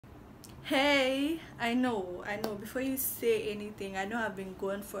Hey, I know, before you say anything, I know I've been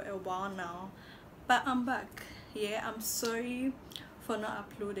going for a while now, but I'm back. Yeah, I'm sorry for not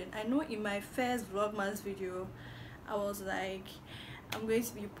uploading. I know in my first vlogmas video I was like, I'm going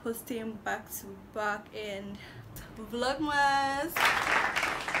to be posting back to back and vlogmas,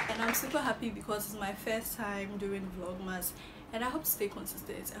 and I'm super happy because it's my first time doing vlogmas, and I hope to stay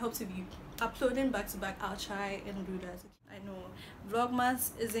consistent. I hope to be uploading back to back. I'll try and do that. I know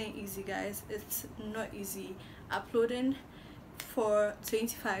vlogmas isn't easy, guys. It's not easy uploading for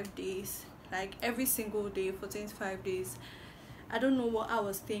 25 days, like every single day for 25 days. I don't know what I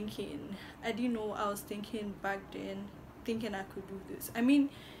was thinking. I didn't know what I was thinking back then, thinking I could do this. I mean,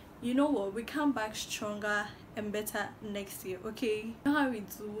 you know what, we come back stronger and better next year. Okay, you know how we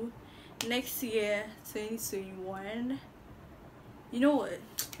do next year, 2021. You know what,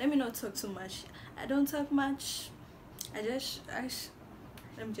 let me not talk too much. I don't talk much. Let me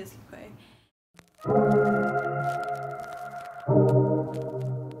just keep quiet.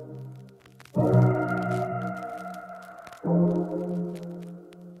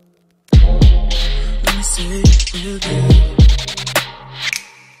 Let me say real good.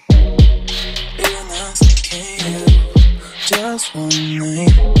 Being honest, can't help just one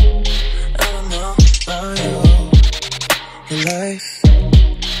night. I don't know about your life,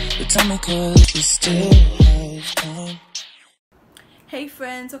 but tell me 'cause we still have time. Hey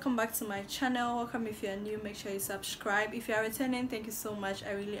friends, welcome back to my channel. Welcome if you're new, make sure you subscribe. If you are returning, thank you so much.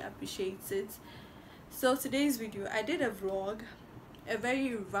 I really appreciate it. So today's video, I did a vlog, a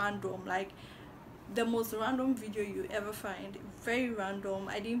very random, like the most random video you ever find. Very random.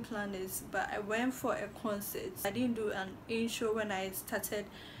 I didn't plan this, but I went for a concert. I didn't do an intro when I started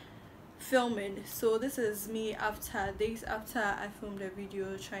filming, so this is me after days after I filmed the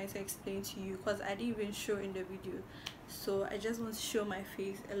video, trying to explain to you because I didn't even show in the video, so I just want to show my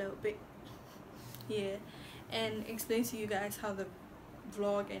face a little bit, yeah, and explain to you guys how the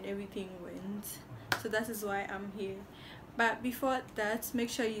vlog and everything went. So that is why I'm here. But before that,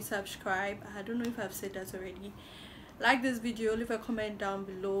 make sure you subscribe. I don't know if I've said that already. Like this video, leave a comment down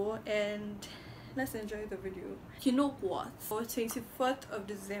below, and let's enjoy the video. You know what, for 24th of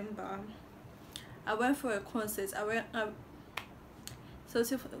December I went for a concert. I've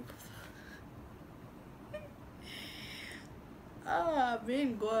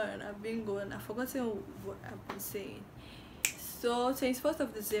been going. I've forgotten what I've been saying. So 24th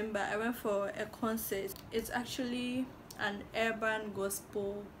of December I went for a concert. It's actually an urban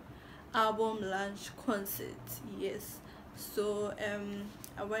gospel album launch concert, yes. So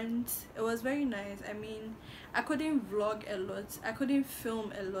I went. It was very nice. I mean, I couldn't vlog a lot, I couldn't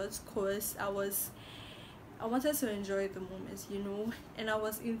film a lot because I wanted to enjoy the moments, you know, and I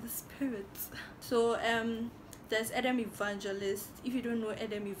was in the spirit. So there's Adam Evangelist. If you don't know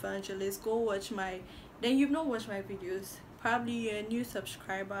Adam Evangelist, go watch then you've not watched my videos. Probably you're a new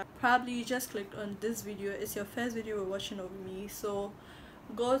subscriber, probably you just clicked on this video, it's your first video you're watching of me. So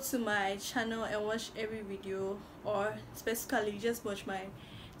go to my channel and watch every video, or specifically just watch my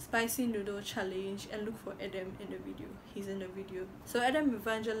spicy noodle challenge and look for Adam in the video. He's in the video. So Adam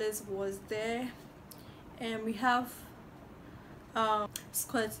Evangelist was there, and we have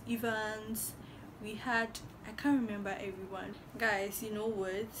Scott Evans, we had, I can't remember everyone. Guys, you know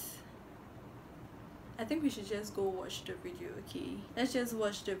what, I think we should just go watch the video. Okay, let's just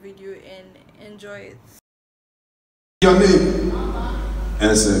watch the video and enjoy it. Your name?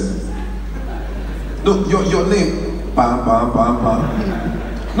 No, your name. Pam pam pam pam.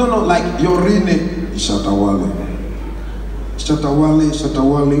 No, like your real name. Shatawale. Shatawale,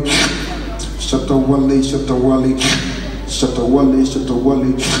 Shatawale. Shatawale, Shatawale. Shatawale,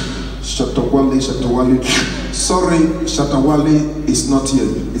 Shatawale. Shatawale, Shatawale. Sorry, Shatawale is not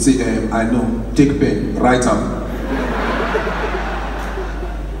here. It's a I know. Take pen, write down.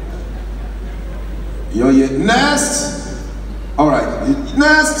 You're here. Next. Alright,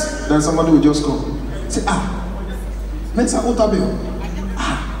 next. Then somebody will just come. Say, Mensa Otabe.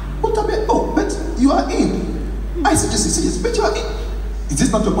 Otabe, oh, but you are in. I suggest you say yes, but you are in. Is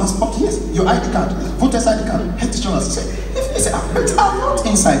this not your passport? Yes. Your ID card, voter's ID card, health insurance. If you say, but I'm not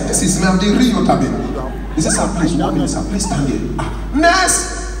inside. This is me, I'm the real Otabe. This is our place, 1 minute, sir. Please stand here.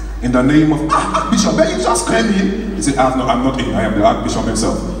 Next. In the name of Archbishop, then you just came in. He said, I'm not in, I am the Archbishop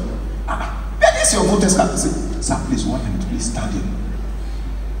himself. Where is your voter's card? He said, sir, please, 1 minute, please stand here.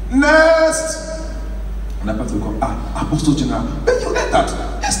 Next. And the person will come, Apostle General, but you entered.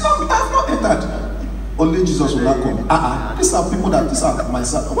 It's not me, I have not entered. Only Jesus will not come. These are people these are my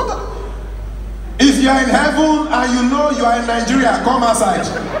son. If you are in heaven and you know you are in Nigeria, come outside.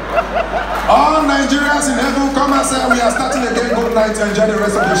 All Nigerians in heaven, come and say we are starting again. Good night, enjoy the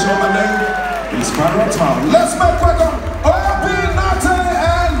rest of the show. My name is Parrot Town. Let's make welcome Obi, Nate,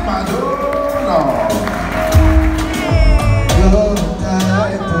 and Madonna. Your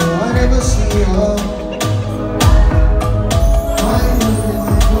type, I never see you.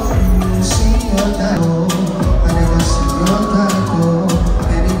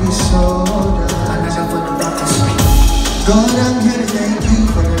 God, I'm here to thank you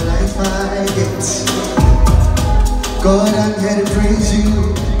for the life I get. God, I'm here to praise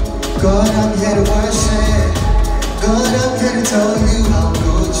you. God, I'm here to worship. God, I'm here to tell you how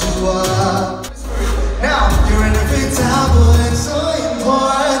good you are. Now, you're inevitable and so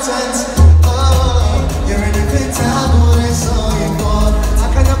important. Oh, you're inevitable and so important. I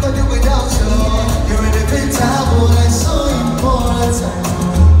can never do without you. You're inevitable and so important.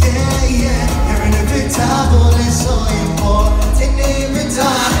 Yeah, yeah, you're inevitable and so important.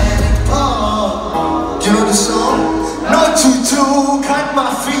 You know the song? No tutu, can't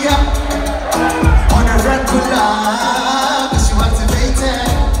mafia. On a regular, cause you activated.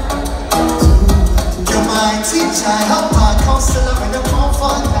 You're my teacher, helper, counselor, and a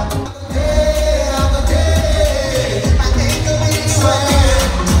comforter. Yeah, I'm a day, I ain't going anywhere.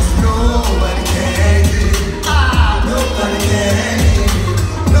 Nobody can give me, nobody can give me,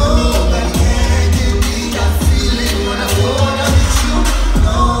 nobody can give me that feeling when I'm going out with you.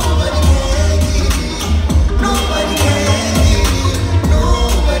 Nobody can give me, nobody can give me,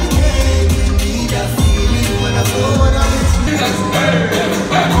 nobody can give me that feeling when I'm going out with you.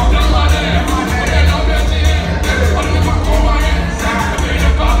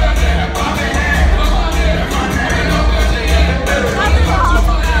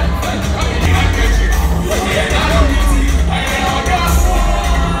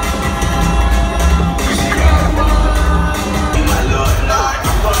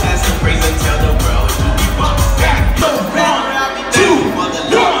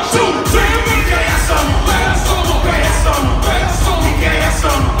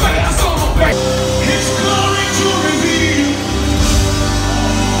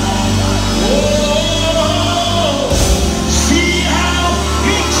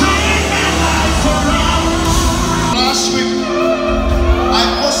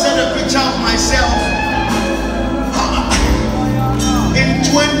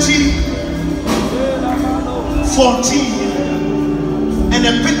 And a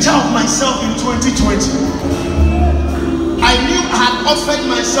picture of myself in 2020. I knew I had offered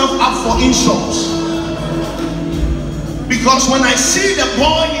myself up for insults, because when I see the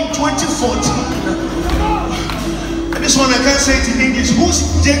boy in 2014, and this one I can't say it in English, who's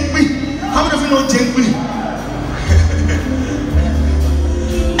JP? How many of you know JP?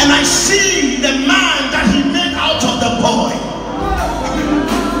 And I see the man that he made out of the boy,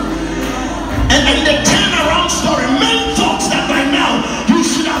 and the turnaround story. Men thought that by now you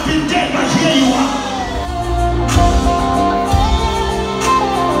should have been dead, but here you are.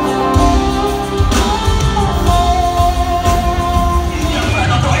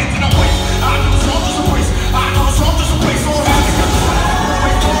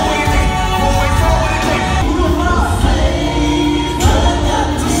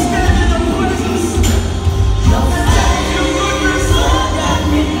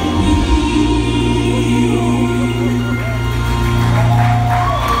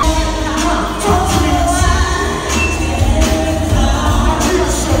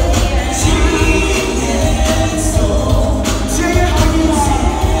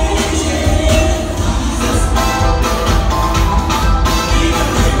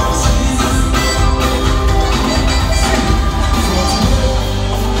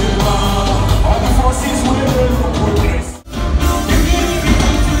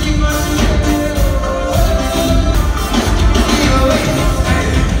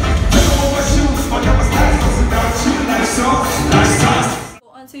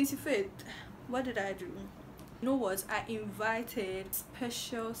 What did I do? You know what? I invited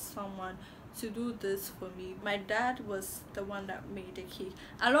special someone to do this for me. My dad was the one that made the cake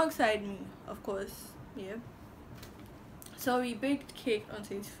alongside me, of course. Yeah. So we baked cake on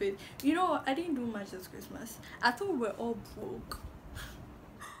 25th. You know, I didn't do much this Christmas. I thought we're all broke.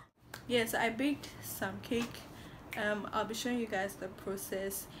 Yes, I baked some cake. I'll be showing you guys the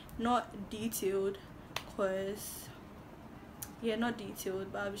process, not detailed, cause yeah, not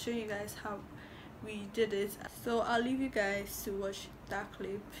detailed, but I'll be showing you guys how we did it. So I'll leave you guys to watch that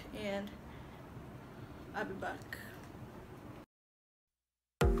clip and I'll be back.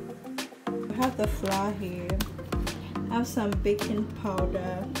 I have the flour here. I have some baking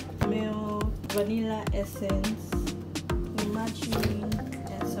powder, milk, vanilla essence, margarine,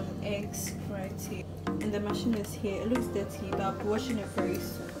 and some eggs right here, and the machine is here. It looks dirty, but I'll be washing it very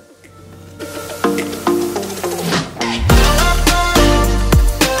soon.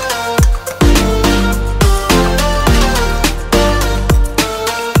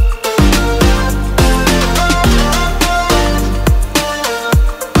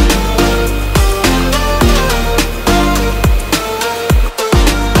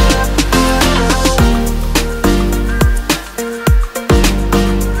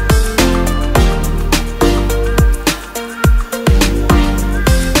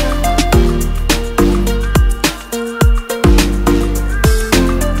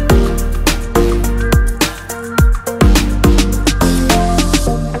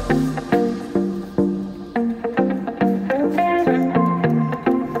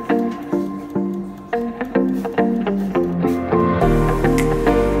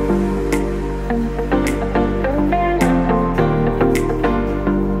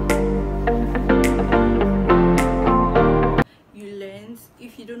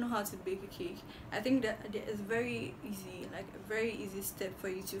 To bake a cake, I think that it's very easy, like a very easy step for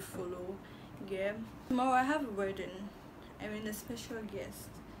you to follow. Yeah, tomorrow I have a wedding. I mean a special guest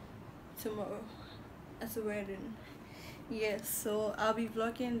tomorrow at a wedding. Yes, so I'll be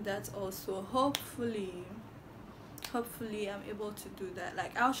vlogging that also. Hopefully I'm able to do that.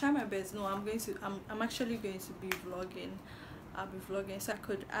 Like, I'll try my best. No, I'm actually going to be vlogging. I'll be vlogging, so I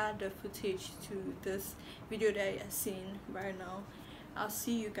could add the footage to this video that you're seeing right now. I'll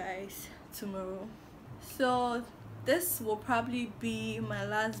see you guys tomorrow. So this will probably be my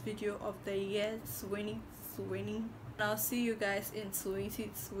last video of the year 2020. I'll see you guys in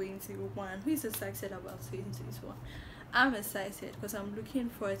 2021. Who is excited about 2021? I'm excited because I'm looking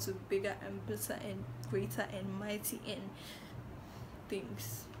forward to bigger and better and greater and mighty and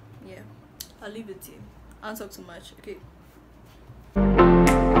things. Yeah, I'll leave it to you. I don't talk too much. Okay.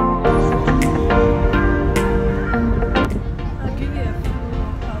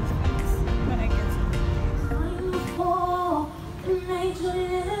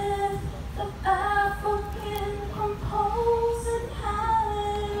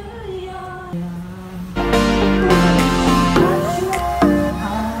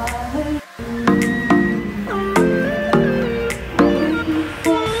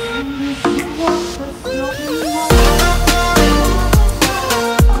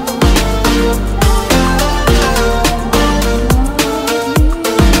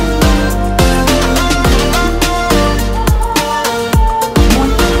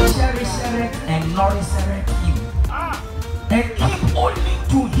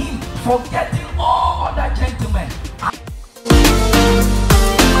 Forgetting all other gentlemen.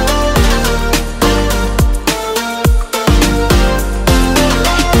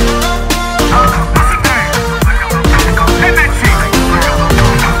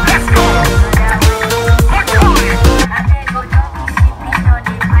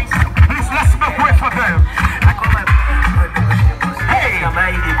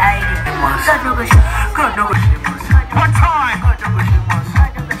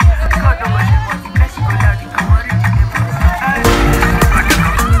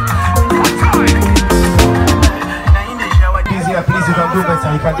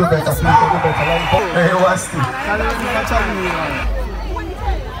 You can do better, please. You can do better. Hey, what's it?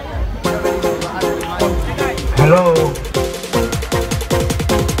 Hello.